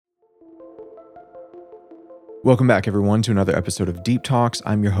Welcome back, everyone, to another episode of Deep Talks.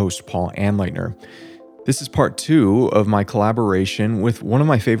 I'm your host, Paul Anleitner. This is part 2 of my collaboration with one of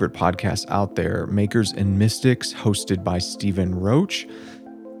my favorite podcasts out there, Makers and Mystics, hosted by Stephen Roach.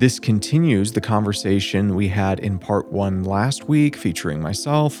 This continues the conversation we had in part 1 last week, featuring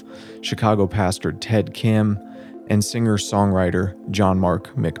myself, Chicago pastor Ted Kim, and singer-songwriter John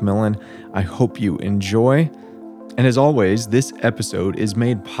Mark McMillan. I hope you enjoy. And as always, this episode is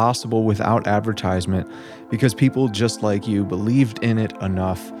made possible without advertisement because people just like you believed in it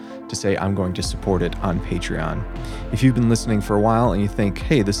enough to say, I'm going to support it on Patreon. If you've been listening for a while and you think,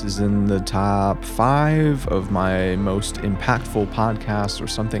 hey, this is in the top 5 of my most impactful podcasts or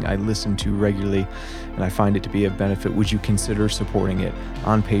something I listen to regularly and I find it to be of benefit, would you consider supporting it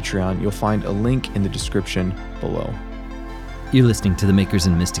on Patreon? You'll find a link in the description below. You're listening to the Makers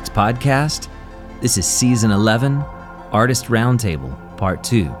and Mystics podcast. This is Season 11, Artist Roundtable, Part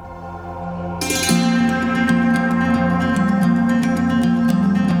 2.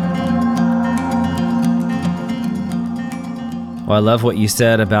 Well, I love what you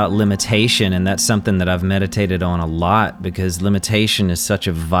said about limitation, and that's something that I've meditated on a lot because limitation is such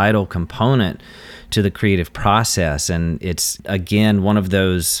a vital component to the creative process, and it's, again, one of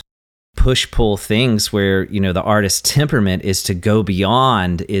those push-pull things where, the artist's temperament is to go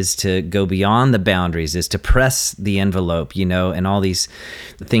beyond the boundaries, is to press the envelope, and all these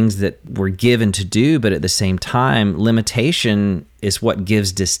things that we're given to do. But at the same time, limitation is what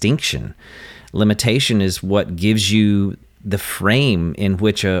gives distinction. Limitation is what gives you the frame in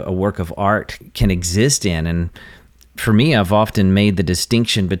which a work of art can exist in. And for me, I've often made the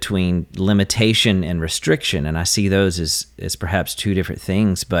distinction between limitation and restriction, and I see those as perhaps two different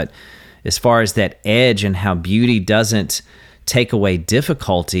things. But as far as that edge and how beauty doesn't take away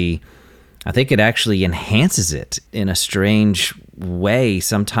difficulty, I think it actually enhances it in a strange way.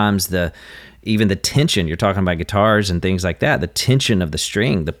 Sometimes even the tension, you're talking about guitars and things like that, the tension of the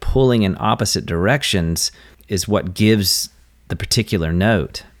string, the pulling in opposite directions is what gives the particular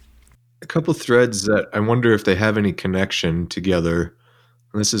note. A couple threads that I wonder if they have any connection together.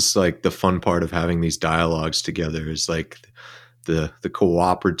 And this is like the fun part of having these dialogues together, is like the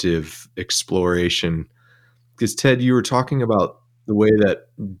cooperative exploration. Because Ted, you were talking about the way that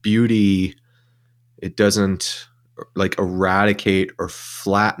beauty, it doesn't like eradicate or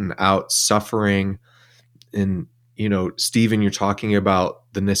flatten out suffering. And, Stephen, you're talking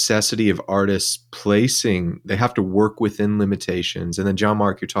about the necessity of artists they have to work within limitations. And then John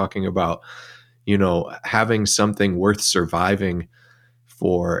Mark, you're talking about, having something worth surviving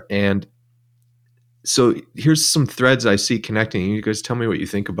for. And so here's some threads I see connecting. You guys tell me what you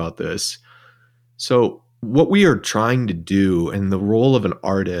think about this. So what we are trying to do, and the role of an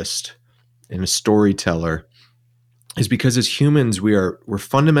artist and a storyteller, is because as humans, we're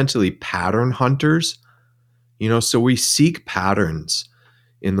fundamentally pattern hunters. So we seek patterns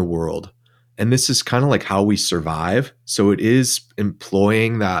in the world. And this is kind of like how we survive. So it is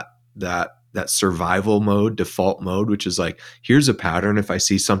employing that survival mode, default mode, which is like, here's a pattern. If I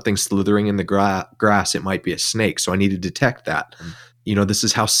see something slithering in the grass, it might be a snake. So I need to detect that. This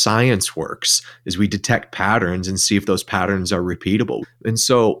is how science works, is we detect patterns and see if those patterns are repeatable. And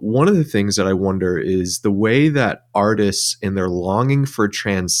so one of the things that I wonder is the way that artists in their longing for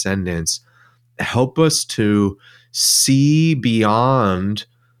transcendence help us to see beyond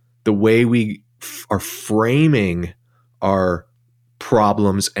the way we are framing our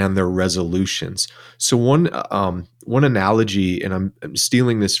problems and their resolutions. So one analogy, and I'm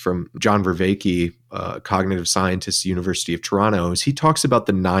stealing this from John Vervaeke, cognitive scientist, University of Toronto, is he talks about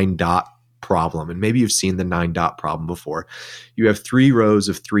the 9-dot problem. And maybe you've seen the 9-dot problem before. You have 3 rows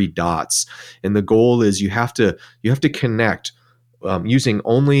of 3 dots, and the goal is you have to connect using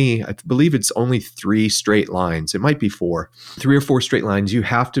only, I believe it's only 3 straight lines. It might be 4, 3 or 4 straight lines. You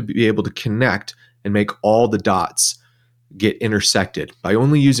have to be able to connect and make all the dots get intersected by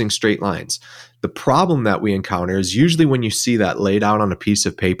only using straight lines. The problem that we encounter is usually when you see that laid out on a piece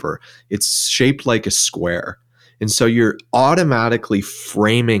of paper, it's shaped like a square. And so you're automatically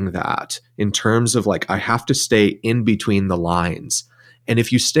framing that in terms of like, I have to stay in between the lines. And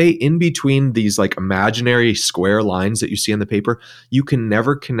if you stay in between these like imaginary square lines that you see on the paper, you can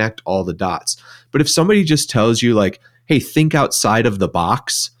never connect all the dots. But if somebody just tells you like, hey, think outside of the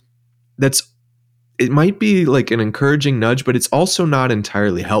box, it might be like an encouraging nudge, but it's also not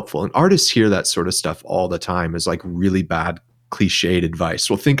entirely helpful. And artists hear that sort of stuff all the time as like really bad cliched advice.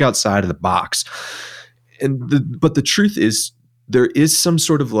 Well, think outside of the box. But the truth is, there is some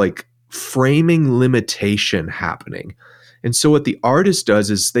sort of like framing limitation happening. And so what the artist does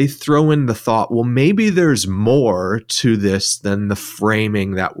is they throw in the thought, well, maybe there's more to this than the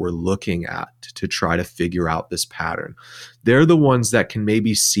framing that we're looking at to try to figure out this pattern. They're the ones that can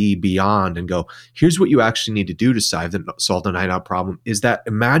maybe see beyond and go, here's what you actually need to do to solve the night-out problem, is that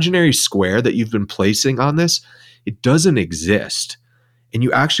imaginary square that you've been placing on this, it doesn't exist. And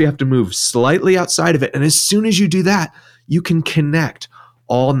you actually have to move slightly outside of it. And as soon as you do that, you can connect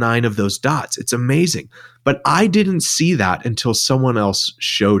all 9 of those dots. It's amazing. But I didn't see that until someone else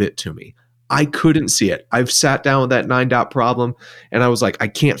showed it to me. I couldn't see it. I've sat down with that 9-dot problem and I was like, I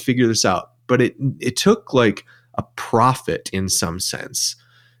can't figure this out. But it took like a prophet in some sense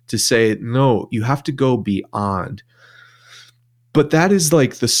to say, no, you have to go beyond. But that is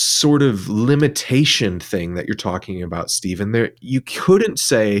like the sort of limitation thing that you're talking about, Stephen. There, you couldn't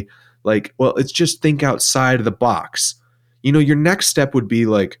say like, well, it's just think outside of the box. Your next step would be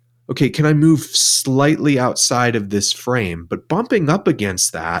like, okay, can I move slightly outside of this frame? But bumping up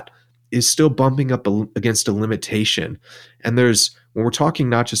against that is still bumping up against a limitation. And when we're talking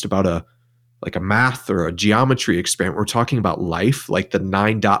not just about a math or a geometry experiment, we're talking about life, like the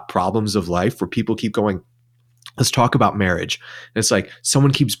 9-dot problems of life, where people keep going, let's talk about marriage. And it's like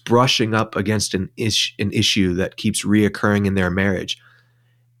someone keeps brushing up against an issue that keeps reoccurring in their marriage.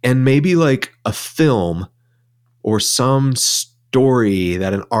 And maybe like a film or some story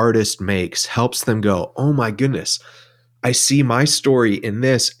that an artist makes helps them go, oh my goodness, I see my story in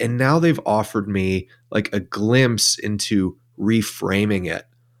this. And now they've offered me like a glimpse into reframing it.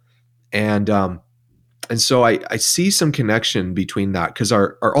 And so I see some connection between that, because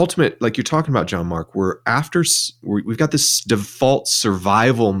our ultimate, like you're talking about, John Mark, we've got this default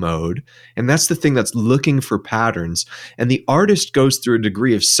survival mode, and that's the thing that's looking for patterns. And the artist goes through a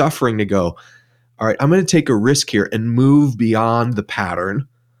degree of suffering to go, all right, I'm going to take a risk here and move beyond the pattern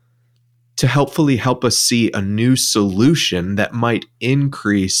to helpfully help us see a new solution that might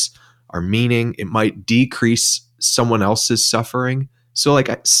increase our meaning. It might decrease someone else's suffering. So like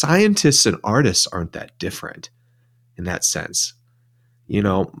scientists and artists aren't that different in that sense.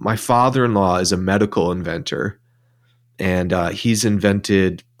 My father-in-law is a medical inventor, and he's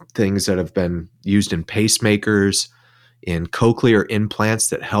invented things that have been used in pacemakers, in cochlear implants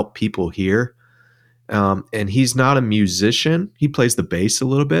that help people hear. And he's not a musician. He plays the bass a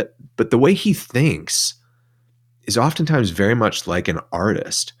little bit, but the way he thinks is oftentimes very much like an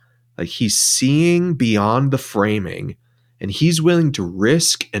artist. Like he's seeing beyond the framing, and he's willing to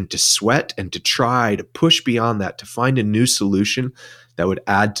risk and to sweat and to try to push beyond that to find a new solution that would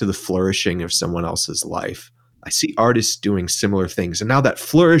add to the flourishing of someone else's life. I see artists doing similar things. And now that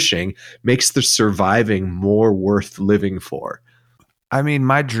flourishing makes the surviving more worth living for. I mean,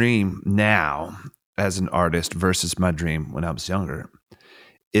 my dream now as an artist versus my dream when I was younger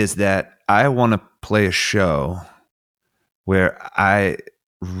is that I want to play a show where I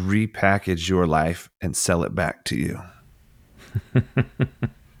repackage your life and sell it back to you.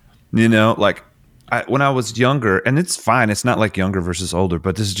 Like when I was younger, and it's fine. It's not like younger versus older,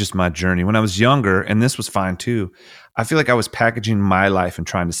 but this is just my journey. When I was younger, and this was fine too, I feel like I was packaging my life and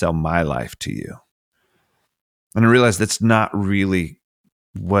trying to sell my life to you. And I realized that's not really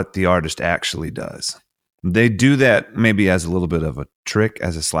what the artist actually does. They do that maybe as a little bit of a trick,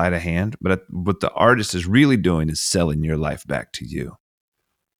 as a sleight of hand, but what the artist is really doing is selling your life back to you.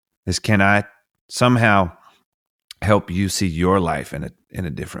 Is, can I somehow help you see your life in a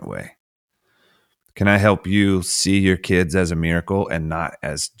different way? Can I help you see your kids as a miracle and not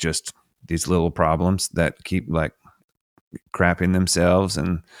as just these little problems that keep like crapping themselves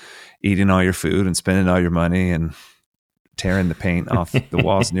and eating all your food and spending all your money and tearing the paint off the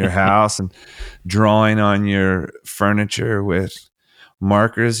walls in your house and drawing on your furniture with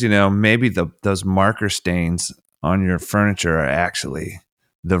markers? Maybe those marker stains on your furniture are actually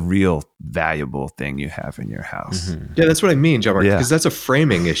the real valuable thing you have in your house. Mm-hmm. Yeah, that's what I mean, John Mark, because that's a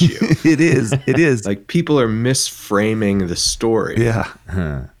framing issue. It is. Like people are misframing the story. Yeah.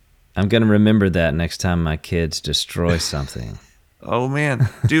 Huh. I'm going to remember that next time my kids destroy something. Oh, man.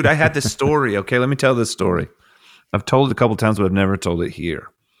 Dude, I had this story. Okay, let me tell this story. I've told it a couple of times, but I've never told it here.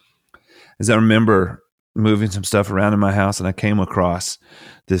 As I remember moving some stuff around in my house, and I came across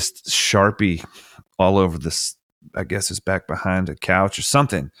this Sharpie all over this, I guess it's back behind a couch or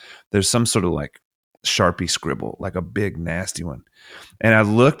something. There's some sort of like Sharpie scribble, like a big nasty one. And I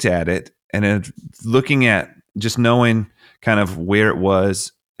looked at it, and looking at just knowing kind of where it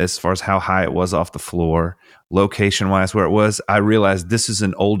was as far as how high it was off the floor, location wise where it was, I realized this is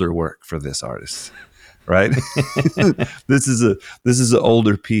an older work for this artist, right? This is an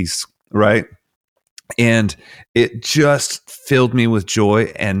older piece, right? And it just filled me with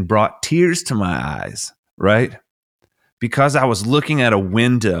joy and brought tears to my eyes, right? because I was looking at a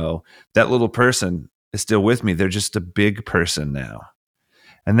window, that little person is still with me. They're just a big person now.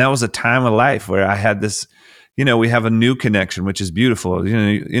 And that was a time of life where I had this, we have a new connection, which is beautiful.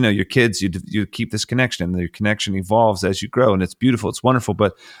 Your kids, you keep this connection, and your connection evolves as you grow, and it's beautiful. It's wonderful.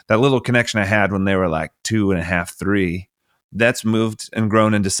 But that little connection I had when they were like 2.5, 3, that's moved and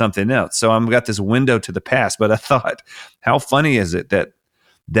grown into something else. So I've got this window to the past, but I thought, how funny is it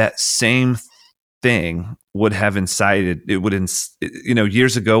that same thing would have incited,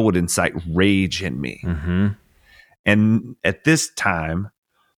 years ago would incite rage in me. Mm-hmm. And at this time,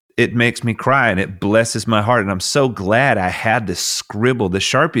 it makes me cry and it blesses my heart. And I'm so glad I had this scribble, the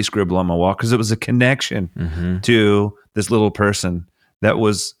Sharpie scribble on my wall, because it was a connection to this little person that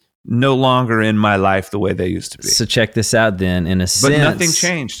was no longer in my life the way they used to be. So check this out then, in a sense. But nothing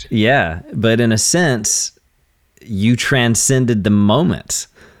changed. Yeah, but in a sense, you transcended the moment.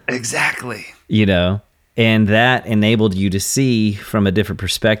 Exactly. And that enabled you to see from a different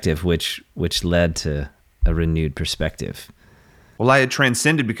perspective, which led to a renewed perspective. Well, I had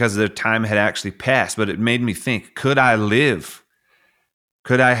transcended because the time had actually passed, but it made me think, could I live?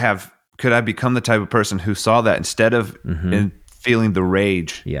 Could I become the type of person who saw that instead of in feeling the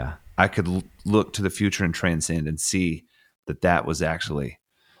rage? Yeah. I could look to the future and transcend and see that was actually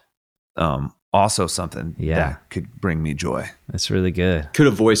also something that could bring me joy. That's really good. Could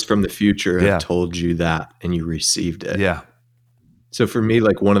a voice from the future have told you that and you received it? Yeah. So for me,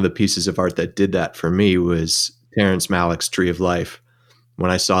 like one of the pieces of art that did that for me was Terrence Malick's Tree of Life.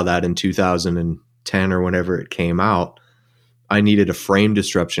 When I saw that in 2010 or whenever it came out, I needed a frame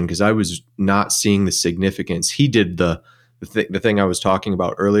disruption because I was not seeing the significance. He did the thing I was talking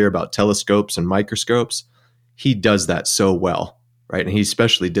about earlier about telescopes and microscopes. He does that so well, right? And he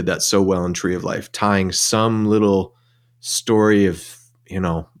especially did that so well in Tree of Life, tying some little story of,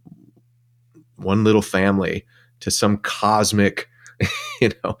 one little family to some cosmic,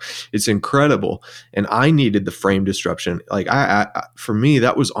 it's incredible. And I needed the frame disruption. Like for me,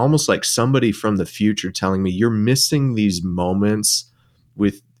 that was almost like somebody from the future telling me, you're missing these moments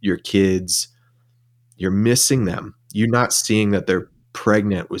with your kids. You're missing them. You're not seeing that they're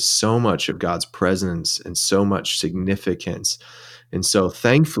pregnant with so much of God's presence and so much significance. And so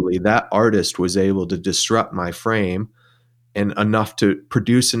thankfully that artist was able to disrupt my frame and enough to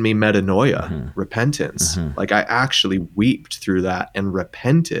produce in me metanoia, repentance. Like I actually wept through that and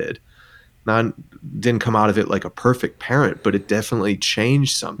repented. Now, didn't come out of it like a perfect parent, but it definitely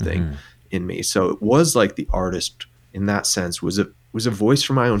changed something in me. So it was like the artist in that sense was a voice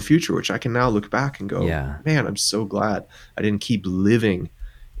for my own future, which I can now look back and go, man, I'm so glad I didn't keep living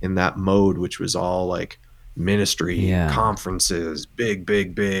in that mode, which was all like ministry, conferences,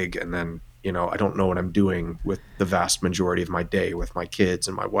 big. And then, I don't know what I'm doing with the vast majority of my day with my kids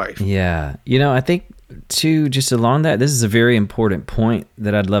and my wife. Yeah. I think too, just along that, this is a very important point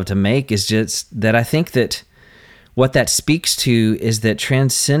that I'd love to make, is just that I think that what that speaks to is that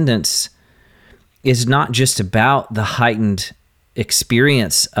transcendence is not just about the heightened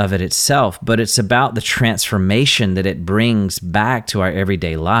experience of it itself, but it's about the transformation that it brings back to our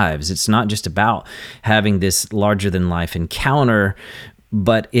everyday lives. It's not just about having this larger than life encounter,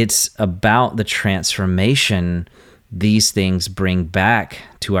 but it's about the transformation these things bring back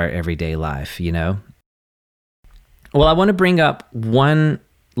to our everyday life, Well, I want to bring up one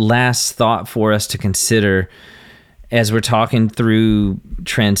last thought for us to consider as we're talking through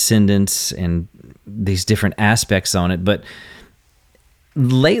transcendence and these different aspects on it. But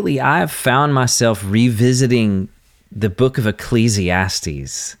lately, I've found myself revisiting the book of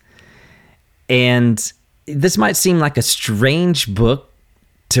Ecclesiastes. And this might seem like a strange book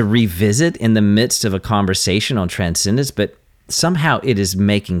to revisit in the midst of a conversation on transcendence, but somehow it is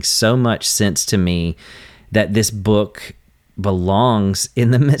making so much sense to me that this book belongs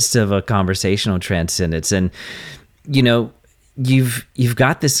in the midst of a conversation on transcendence. And, you've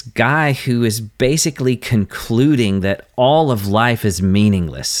got this guy who is basically concluding that all of life is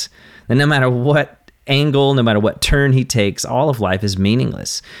meaningless. And no matter what angle, no matter what turn he takes, all of life is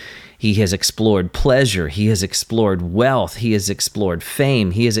meaningless. He has explored pleasure. He has explored wealth. He has explored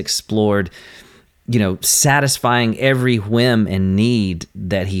fame. He has explored, satisfying every whim and need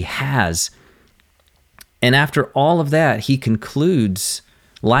that he has. And after all of that, he concludes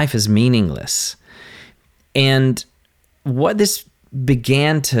life is meaningless. And what this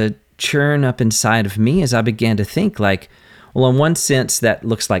began to churn up inside of me as I began to think like, well, in one sense, that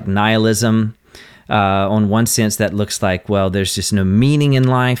looks like nihilism. On one sense, that looks like, well, there's just no meaning in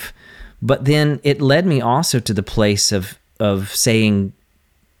life. But then it led me also to the place of saying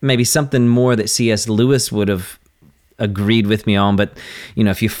maybe something more that C.S. Lewis would have agreed with me on, but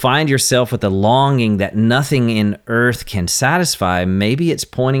if you find yourself with a longing that nothing in earth can satisfy, maybe it's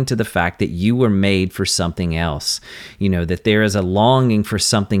pointing to the fact that you were made for something else. That there is a longing for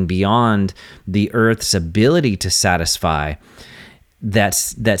something beyond the earth's ability to satisfy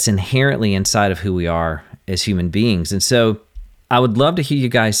that's inherently inside of who we are as human beings. And so I would love to hear you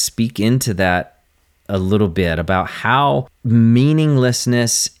guys speak into that a little bit, about how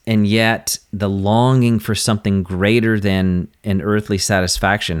meaninglessness and yet the longing for something greater than an earthly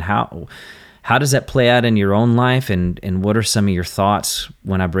satisfaction, how does that play out in your own life, and what are some of your thoughts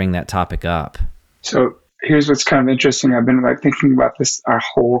when I bring that topic up? So here's what's kind of interesting. I've been thinking about this our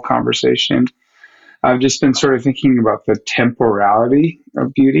whole conversation. I've just been sort of thinking about the temporality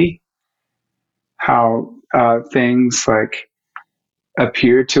of beauty, how things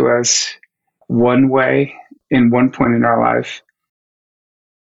appear to us one way in one point in our life,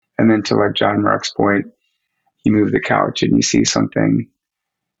 and then to John Mark's point, you move the couch and you see something,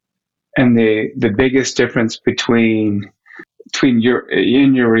 and the biggest difference between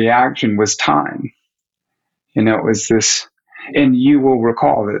your reaction was time. It was this, and you will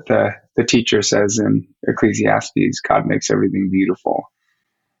recall that the teacher says in Ecclesiastes, God makes everything beautiful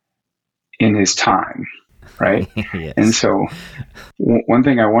in His time, right? Yes. And so one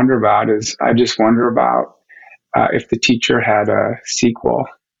thing I wonder about is, I just wonder about if the teacher had a sequel,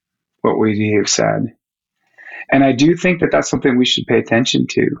 what would he have said? And I do think that that's something we should pay attention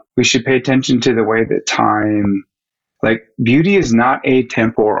to. We should pay attention to the way that time, beauty is not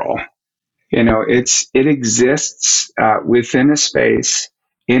atemporal. It exists within a space,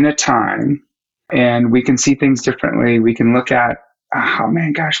 in a time, and we can see things differently. We can look at,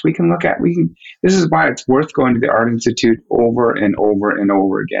 this is why it's worth going to the Art Institute over and over and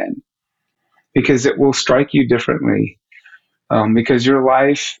over again, because it will strike you differently. Because your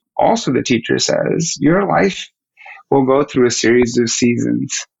life, also the teacher says, your life will go through a series of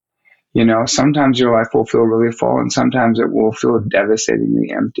seasons. Sometimes your life will feel really full, and sometimes it will feel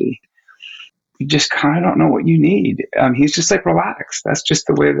devastatingly empty. You just kind of don't know what you need. He's just relax. That's just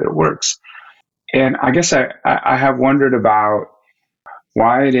the way that it works. And I guess I have wondered about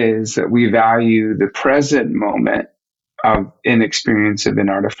why it is that we value the present moment of an experience of an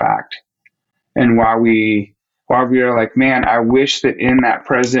artifact, and why we are like, man, I wish that in that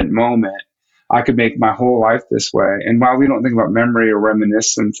present moment I could make my whole life this way. And why we don't think about memory or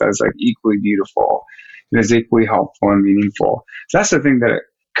reminiscence as equally beautiful and as equally helpful and meaningful. So that's the thing that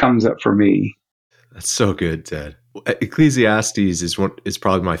comes up for me. That's so good, Ted. Ecclesiastes is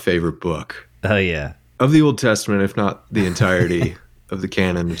probably my favorite book. Oh yeah, of the Old Testament, if not the entirety of the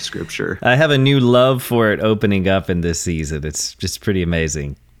canon of Scripture. I have a new love for it opening up in this season. It's just pretty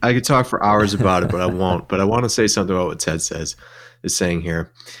amazing. I could talk for hours about it, but I won't. But I want to say something about what Ted is saying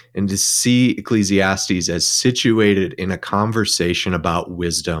here, and to see Ecclesiastes as situated in a conversation about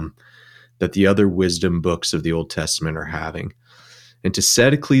wisdom that the other wisdom books of the Old Testament are having. And to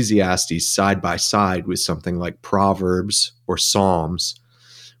set Ecclesiastes side by side with something like Proverbs or Psalms,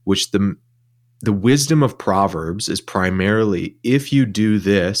 which the wisdom of Proverbs is primarily, if you do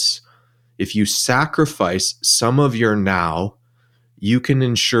this, if you sacrifice some of your now, you can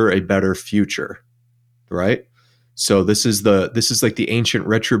ensure a better future, right? So this is like the ancient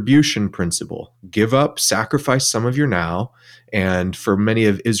retribution principle. Give up, sacrifice some of your now, and for many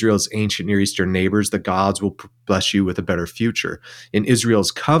of Israel's ancient Near Eastern neighbors, the gods will bless you with a better future. In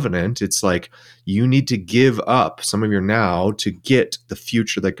Israel's covenant, it's like you need to give up some of your now to get the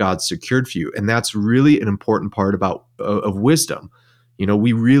future that God secured for you. And that's really an important part of wisdom.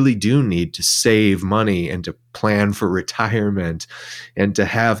 We really do need to save money and to plan for retirement and to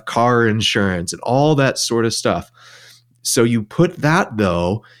have car insurance and all that sort of stuff. So you put that,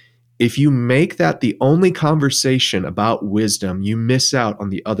 though, if you make that the only conversation about wisdom, you miss out on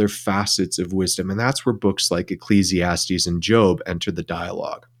the other facets of wisdom. And that's where books like Ecclesiastes and Job enter the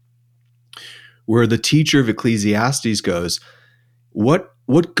dialogue, where the teacher of Ecclesiastes goes, what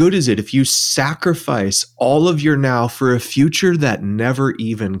good is it if you sacrifice all of your now for a future that never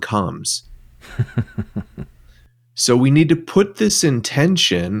even comes? So we need to put this in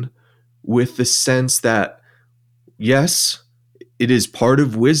tension with the sense that, yes, it is part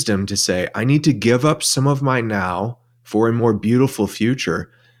of wisdom to say, I need to give up some of my now for a more beautiful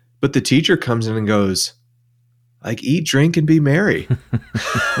future. But the teacher comes in and goes, eat, drink, and be merry.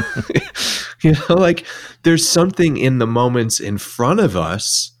 There's something in the moments in front of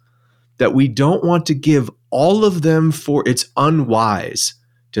us that we don't want to give all of them for. It's unwise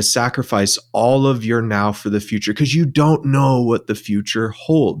to sacrifice all of your now for the future because you don't know what the future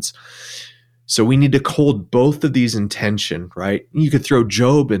holds. So we need to hold both of these in tension, right? You could throw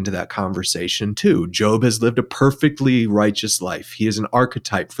Job into that conversation too. Job has lived a perfectly righteous life. He is an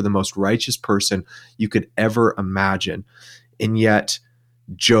archetype for the most righteous person you could ever imagine. And yet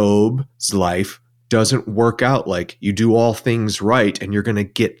Job's life doesn't work out like you do all things right and you're going to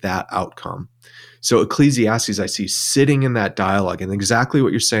get that outcome. So Ecclesiastes, I see sitting in that dialogue, and exactly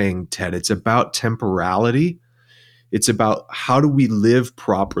what you're saying, Ted. It's about temporality. It's about how do we live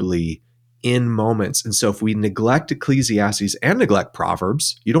properly in moments. And so if we neglect Ecclesiastes and neglect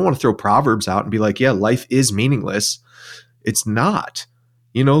Proverbs, you don't want to throw Proverbs out and be like, yeah, life is meaningless. It's not.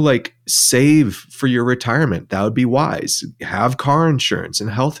 Like save for your retirement. That would be wise. Have car insurance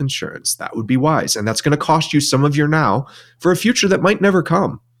and health insurance. That would be wise. And that's going to cost you some of your now for a future that might never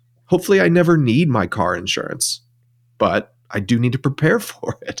come. Hopefully I never need my car insurance, but I do need to prepare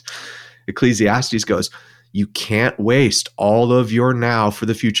for it. Ecclesiastes goes, you can't waste all of your now for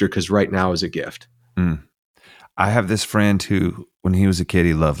the future because right now is a gift. I have this friend who, when he was a kid,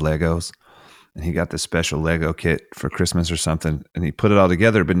 he loved Legos, and he got this special Lego kit for Christmas or something, and he put it all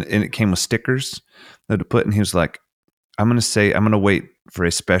together, and it came with stickers that to put, and he was like, I'm going to wait for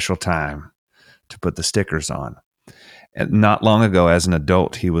a special time to put the stickers on. And not long ago, as an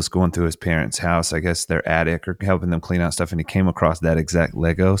adult, he was going through his parents' house, I guess their attic, or helping them clean out stuff, and he came across that exact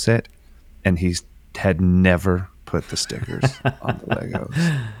Lego set, and he had never put the stickers on the Legos.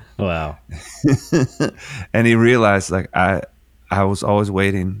 Wow. And he realized, like, I was always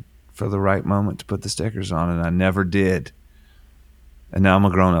waiting for the right moment to put the stickers on, and I never did. And now I'm a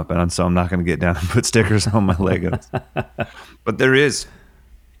grown up, and so I'm not going to get down and put stickers on my Legos. But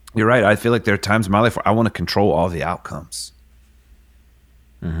you're right. I feel like there are times in my life where I want to control all the outcomes.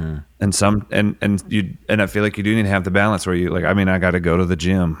 Mm-hmm. And I feel like you do need to have the balance where you, like, I got to go to the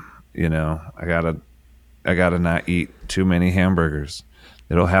gym. I gotta not eat too many hamburgers.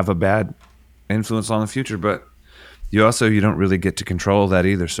 It'll have a bad influence on the future, but you don't really get to control that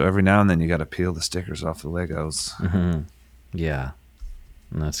either. So every now and then you got to peel the stickers off the Legos. Mm-hmm. Yeah,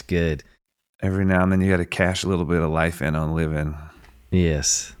 that's good. Every now and then you got to cash a little bit of life in on living.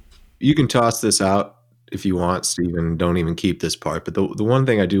 Yes. You can toss this out if you want, Stephen. Don't even keep this part. But the one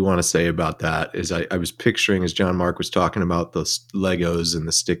thing I do want to say about that is I was picturing, as John Mark was talking about those Legos and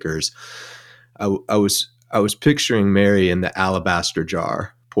the stickers, I was picturing Mary in the alabaster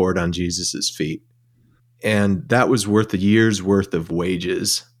jar poured on Jesus's feet. And that was worth a year's worth of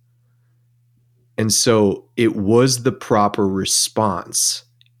wages. And so it was the proper response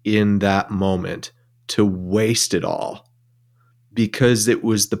in that moment to waste it all, because it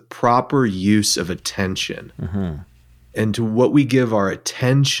was the proper use of attention. Mm-hmm. And to what we give our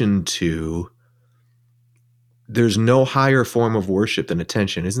attention to, there's no higher form of worship than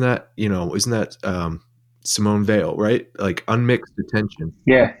attention. Isn't that Simone Weil, right? Like unmixed attention.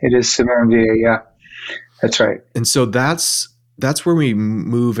 Yeah, it is Simone Weil. Yeah, that's right. And so that's where we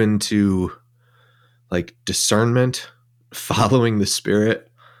move into like discernment, following the Spirit.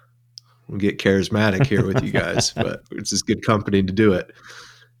 We'll get charismatic here with you guys, but it's just good company to do it.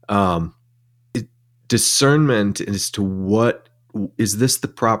 Discernment is to what is this the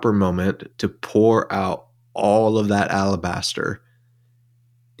proper moment to pour out all of that alabaster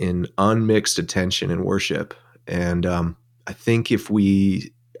in unmixed attention and worship. And I think if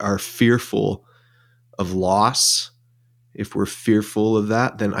we are fearful of loss, if we're fearful of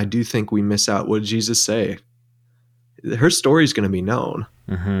that, then I do think we miss out. What did Jesus say? Her story is going to be known,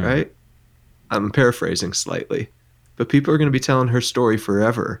 mm-hmm. right? I'm paraphrasing slightly, but people are going to be telling her story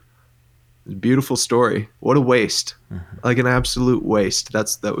forever. It's a beautiful story. What a waste. Mm-hmm. Like an absolute waste.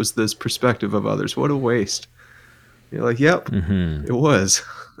 That was this perspective of others. What a waste. You're like, yep, mm-hmm. It was.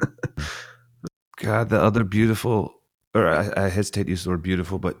 God, the other beautiful, or I hesitate to use the word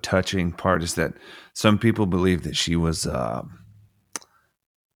beautiful, but touching part is that some people believe that she was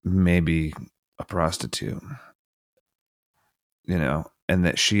maybe a prostitute, and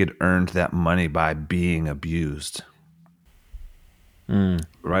that she had earned that money by being abused.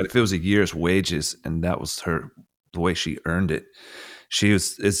 Right? If it was a year's wages and that was the way she earned it,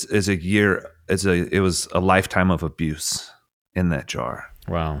 it was a lifetime of abuse in that jar.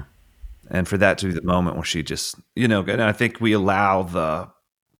 Wow. And for that to be the moment where she just, and I think we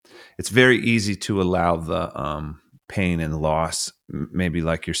it's very easy to allow the pain and loss, maybe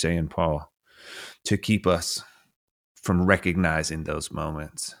like you're saying, Paul, to keep us from recognizing those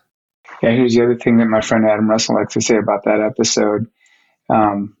moments. Yeah, here's the other thing that my friend Adam Russell likes to say about that episode.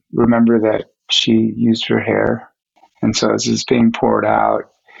 Remember that she used her hair. And so as it's being poured out,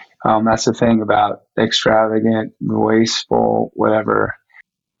 that's the thing about extravagant, wasteful, whatever.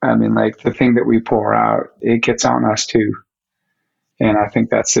 I mean, like the thing that we pour out, it gets on us too. And I think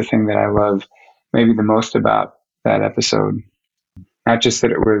that's the thing that I love maybe the most about that episode. Not just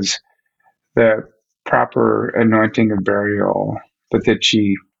that it was the proper anointing of burial, but that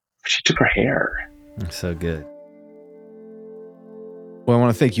she took her hair. So good. Well, I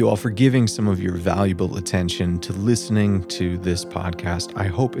want to thank you all for giving some of your valuable attention to listening to this podcast. I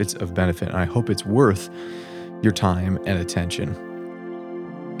hope it's of benefit, and I hope it's worth your time and attention.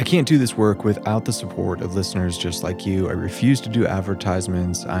 I can't do this work without the support of listeners just like you. I refuse to do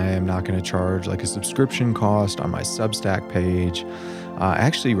advertisements. I am not going to charge like a subscription cost on my Substack page.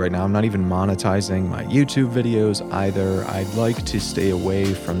 Actually, right now, I'm not even monetizing my YouTube videos either. I'd like to stay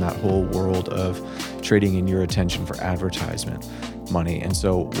away from that whole world of trading in your attention for advertisement money. And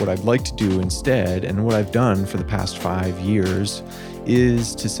so what I'd like to do instead, and what I've done for the past 5 years,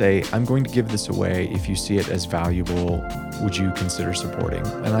 is to say, I'm going to give this away. If you see it as valuable, would you consider supporting?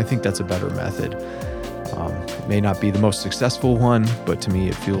 And I think that's a better method. It may not be the most successful one, but to me,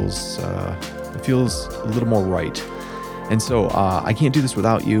 it feels a little more right. And so I can't do this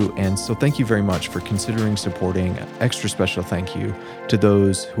without you. And so thank you very much for considering supporting. Extra special thank you to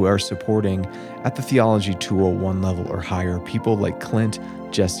those who are supporting at the Theology 201 level or higher. People like Clint,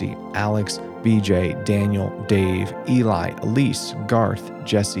 Jesse, Alex, BJ, Daniel, Dave, Eli, Elise, Garth,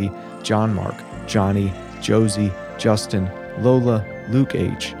 Jesse, John Mark, Johnny, Josie, Justin, Lola, Luke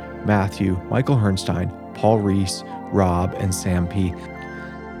H., Matthew, Michael Hernstein, Paul Reese, Rob, and Sam P.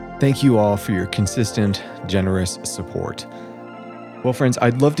 Thank you all for your consistent, generous support. Well, friends,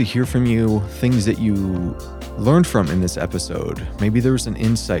 I'd love to hear from you, things that you learned from in this episode. Maybe there was an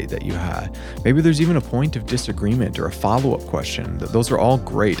insight that you had. Maybe there's even a point of disagreement or a follow-up question. Those are all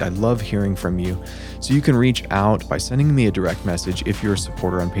great. I love hearing from you. So you can reach out by sending me a direct message. If you're a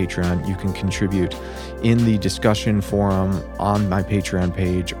supporter on Patreon, you can contribute in the discussion forum on my Patreon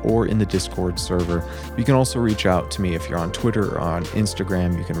page or in the Discord server. You can also reach out to me if you're on Twitter or on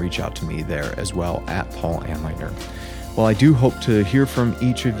Instagram. You can reach out to me there as well at Paul Anleitner. Well, I do hope to hear from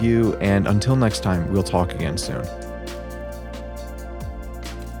each of you, and until next time, we'll talk again soon.